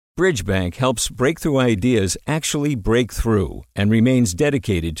Bridgebank helps breakthrough ideas actually break through and remains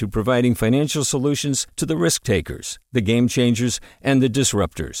dedicated to providing financial solutions to the risk takers, the game changers, and the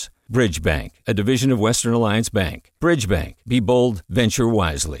disruptors. Bridgebank, a division of Western Alliance Bank. Bridgebank. Be bold, venture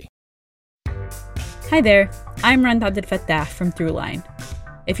wisely. Hi there, I'm Rand Abdel-Fattah from Throughline.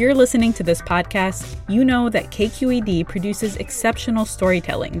 If you're listening to this podcast, you know that KQED produces exceptional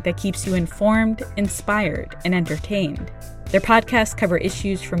storytelling that keeps you informed, inspired, and entertained. Their podcasts cover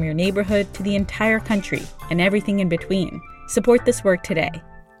issues from your neighborhood to the entire country and everything in between. Support this work today.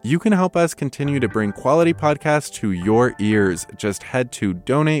 You can help us continue to bring quality podcasts to your ears. Just head to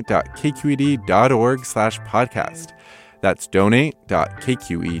donate.kqed.org/podcast. That's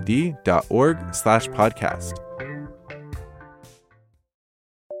donate.kqed.org/podcast.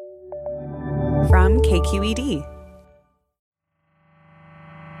 From KQED.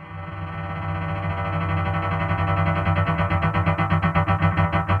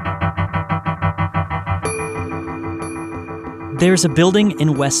 There's a building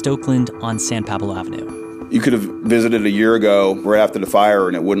in West Oakland on San Pablo Avenue. You could have visited a year ago, right after the fire,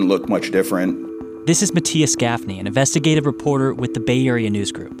 and it wouldn't look much different. This is Matthias Gaffney, an investigative reporter with the Bay Area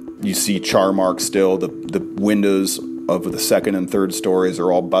News Group. You see char marks still. The windows of the second and third stories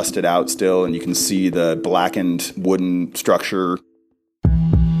are all busted out still, and you can see the blackened wooden structure.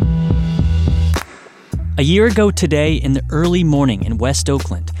 A year ago today, in the early morning in West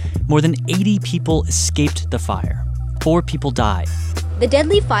Oakland, more than 80 people escaped the fire. 4 people died. The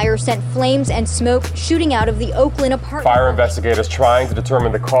deadly fire sent flames and smoke shooting out of the Oakland apartment. Fire investigators trying to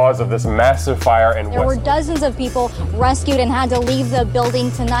determine the cause of this massive fire in West There were dozens of people rescued and had to leave the building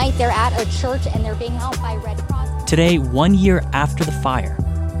tonight. They're at a church and they're being helped by Red Cross. Today, 1 year after the fire,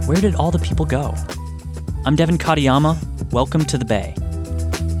 where did all the people go? I'm Devin Katayama. Welcome to the Bay.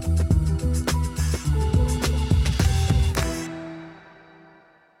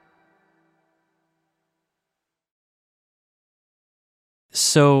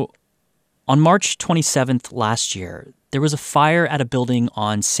 So, on March 27th last year, there was a fire at a building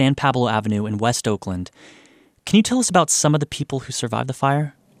on San Pablo Avenue in West Oakland. Can you tell us about some of the people who survived the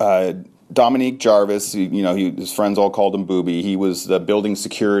fire? Dominique Jarvis, his friends all called him Booby. He was the building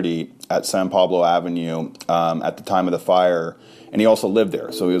security at San Pablo Avenue at the time of the fire, and he also lived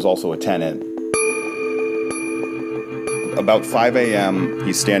there, so he was also a tenant. About 5 a.m.,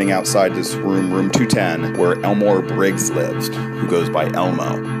 he's standing outside this room 210, where Elmore Briggs lives, who goes by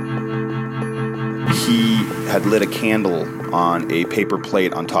Elmo. He had lit a candle on a paper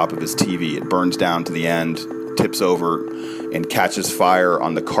plate on top of his TV. It burns down to the end, tips over, and catches fire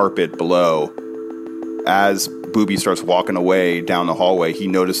on the carpet below. As Booby starts walking away down the hallway, he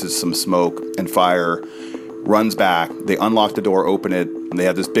notices some smoke and fire, runs back. They unlock the door, open it, and they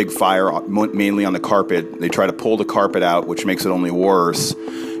have this big fire mainly on the carpet. They try to pull the carpet out, which makes it only worse.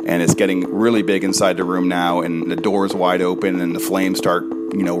 And it's getting really big inside the room now, and the door is wide open, and the flames start,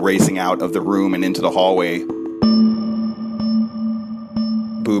 racing out of the room and into the hallway.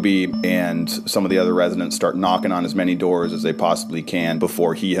 Booby and some of the other residents start knocking on as many doors as they possibly can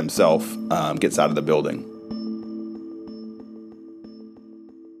before he himself gets out of the building.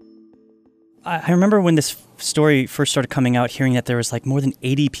 I remember when this story first started coming out, hearing that there was more than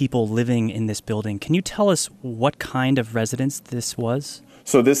 80 people living in this building. Can you tell us what kind of residence this was?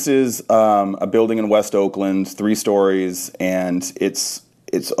 So this is a building in West Oakland, 3 stories, and it's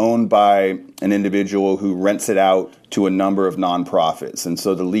owned by an individual who rents it out to a number of nonprofits. And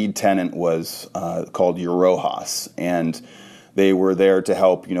so the lead tenant was called Eurojas, and they were there to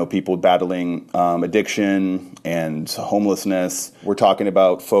help, people battling addiction and homelessness. We're talking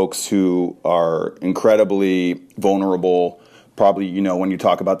about folks who are incredibly vulnerable. Probably, when you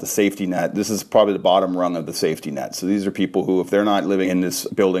talk about the safety net, this is probably the bottom rung of the safety net. So these are people who, if they're not living in this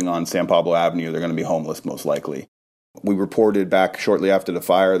building on San Pablo Avenue, they're going to be homeless most likely. We reported back shortly after the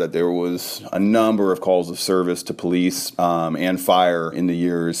fire that there was a number of calls of service to police and fire in the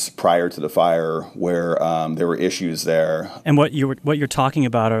years prior to the fire where there were issues there. And what you're talking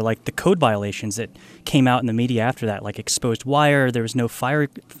about are the code violations that came out in the media after that, like exposed wire, there was no fire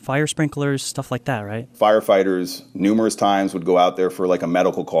sprinklers, stuff like that, right? Firefighters numerous times would go out there for a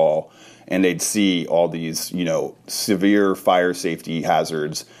medical call, and they'd see all these, severe fire safety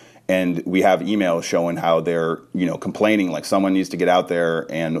hazards. And we have emails showing how they're, complaining, someone needs to get out there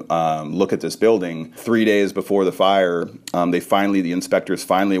and look at this building. 3 days before the fire, the inspectors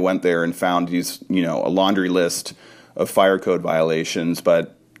finally went there and found these, a laundry list of fire code violations.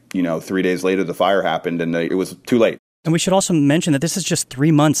 But, 3 days later, the fire happened and it was too late. And we should also mention that this is just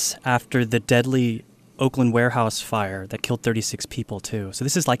 3 months after the deadly Oakland warehouse fire that killed 36 people, too. So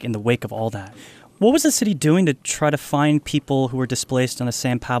this is in the wake of all that. What was the city doing to try to find people who were displaced on the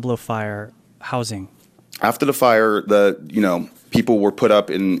San Pablo fire housing? After the fire, people were put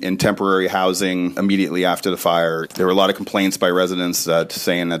up in temporary housing immediately after the fire. There were a lot of complaints by residents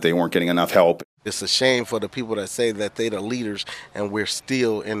saying that they weren't getting enough help. It's a shame for the people that say that they're the leaders and we're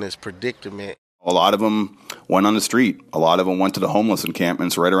still in this predicament. A lot of them went on the street. A lot of them went to the homeless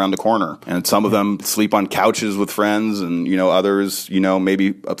encampments right around the corner. And some of them sleep on couches with friends, and, others,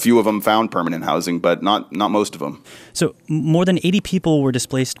 maybe a few of them found permanent housing, but not most of them. So more than 80 people were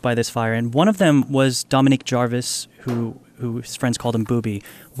displaced by this fire, and one of them was Dominique Jarvis, who his friends called him Booby.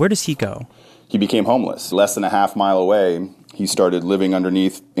 Where does he go? He became homeless. Less than a half mile away, he started living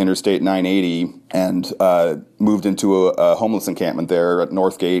underneath Interstate 980 and moved into a homeless encampment there at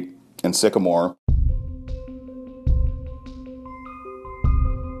Northgate and Sycamore.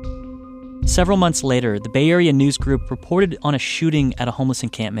 Several months later, the Bay Area News Group reported on a shooting at a homeless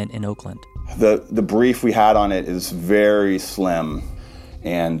encampment in Oakland. The brief we had on it is very slim,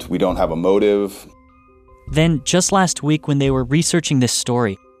 and we don't have a motive. Then, just last week when they were researching this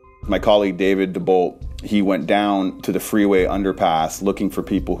story, my colleague David DeBolt, he went down to the freeway underpass looking for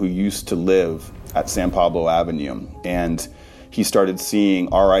people who used to live at San Pablo Avenue, and he started seeing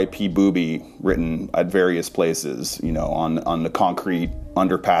R.I.P. Booby written at various places, on the concrete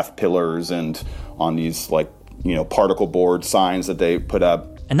underpath pillars and on these particle board signs that they put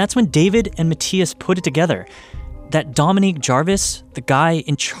up. And that's when David and Matthias put it together, that Dominique Jarvis, the guy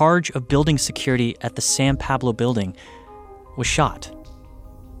in charge of building security at the San Pablo building, was shot.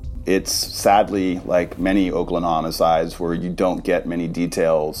 It's sadly like many Oakland homicides where you don't get many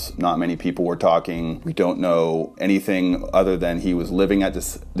details. Not many people were talking. We don't know anything other than he was living at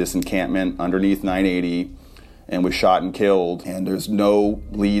this encampment underneath 980 and was shot and killed. And there's no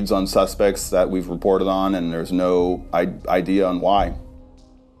leads on suspects that we've reported on, and there's no idea on why.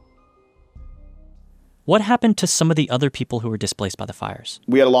 What happened to some of the other people who were displaced by the fires?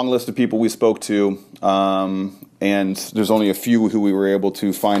 We had a long list of people we spoke to, and there's only a few who we were able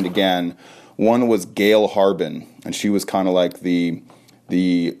to find again. One was Gail Harbin, and she was kind of like the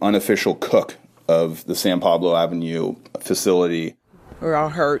unofficial cook of the San Pablo Avenue facility. We're all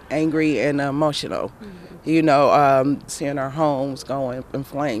hurt, angry, and emotional. Seeing our homes going in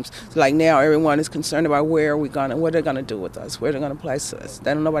flames. Like now, everyone is concerned about what they're gonna do with us, where they're gonna place us.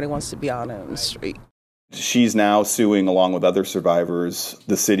 Then nobody wants to be out in the street. She's now suing, along with other survivors,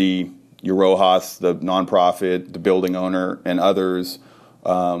 the city, Eurojas, the nonprofit, the building owner, and others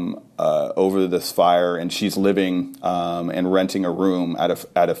over this fire. And she's living and renting a room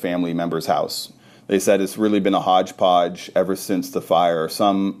at a family member's house. They said it's really been a hodgepodge ever since the fire.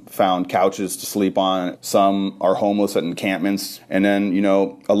 Some found couches to sleep on. Some are homeless at encampments. And then,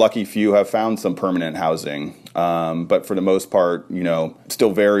 a lucky few have found some permanent housing. But for the most part,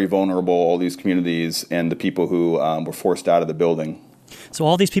 still very vulnerable, all these communities and the people who were forced out of the building. So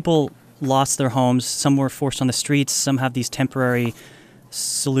all these people lost their homes. Some were forced on the streets. Some have these temporary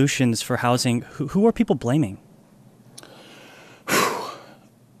solutions for housing. Who are people blaming?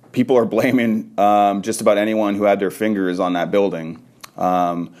 People are blaming just about anyone who had their fingers on that building.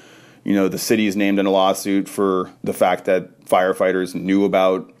 The city's named in a lawsuit for the fact that firefighters knew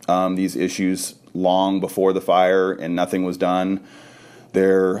about these issues long before the fire and nothing was done.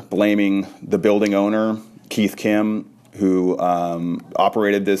 They're blaming the building owner, Keith Kim, who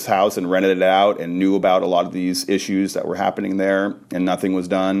operated this house and rented it out and knew about a lot of these issues that were happening there, and nothing was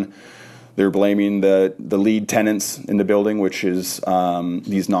done. They're blaming the lead tenants in the building, which is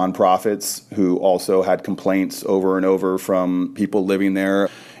these nonprofits who also had complaints over and over from people living there.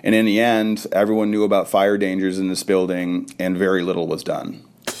 And in the end, everyone knew about fire dangers in this building, and very little was done.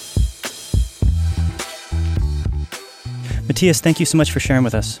 Matthias, thank you so much for sharing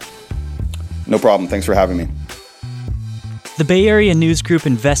with us. No problem. Thanks for having me. The Bay Area News Group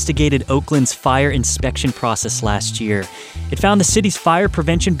investigated Oakland's fire inspection process last year. It found the city's Fire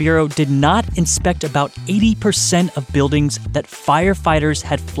Prevention Bureau did not inspect about 80% of buildings that firefighters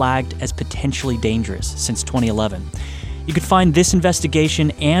had flagged as potentially dangerous since 2011. You could find this investigation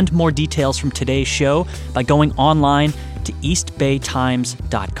and more details from today's show by going online to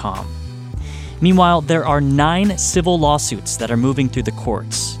eastbaytimes.com. Meanwhile, there are 9 civil lawsuits that are moving through the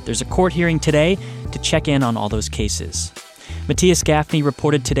courts. There's a court hearing today to check in on all those cases. Matthias Gaffney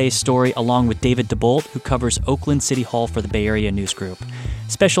reported today's story along with David DeBolt, who covers Oakland City Hall for the Bay Area News Group.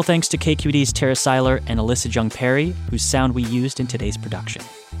 Special thanks to KQED's Tara Seiler and Alyssa Jung-Perry, whose sound we used in today's production.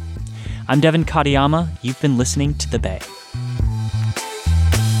 I'm Devin Katayama. You've been listening to The Bay.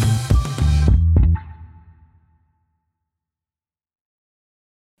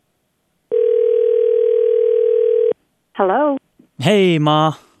 Hello. Hey,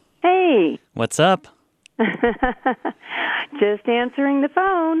 Ma. Hey. What's up? Just answering the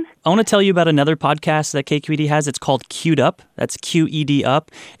phone. I want to tell you about another podcast that KQED has. It's called Queued Up. That's QED Up.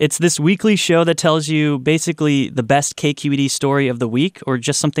 It's this weekly show that tells you basically the best KQED story of the week or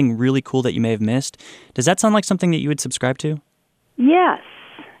just something really cool that you may have missed. Does that sound like something that you would subscribe to? Yes.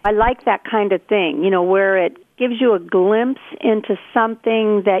 I like that kind of thing, where it gives you a glimpse into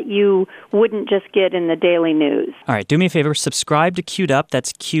something that you wouldn't just get in the daily news. All right, do me a favor. Subscribe to Queued Up.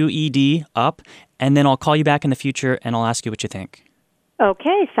 That's QED Up. And then I'll call you back in the future and I'll ask you what you think.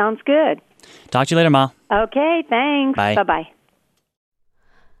 Okay, sounds good. Talk to you later, Ma. Okay, thanks. Bye. Bye-bye.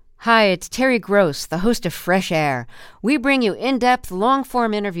 Hi, it's Terry Gross, the host of Fresh Air. We bring you in-depth,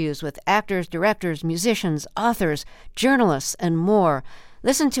 long-form interviews with actors, directors, musicians, authors, journalists, and more.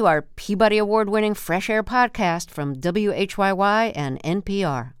 Listen to our Peabody Award-winning Fresh Air podcast from WHYY and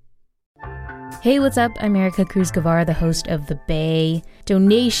NPR. Hey, what's up? I'm Erica Cruz Guevara, the host of The Bay.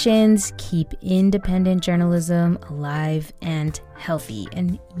 Donations keep independent journalism alive and healthy.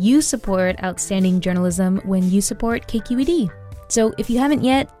 And you support outstanding journalism when you support KQED. So if you haven't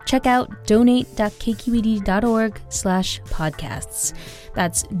yet, check out donate.kqed.org/podcasts.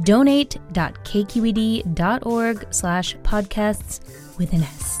 That's donate.kqed.org/podcasts with an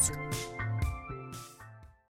S.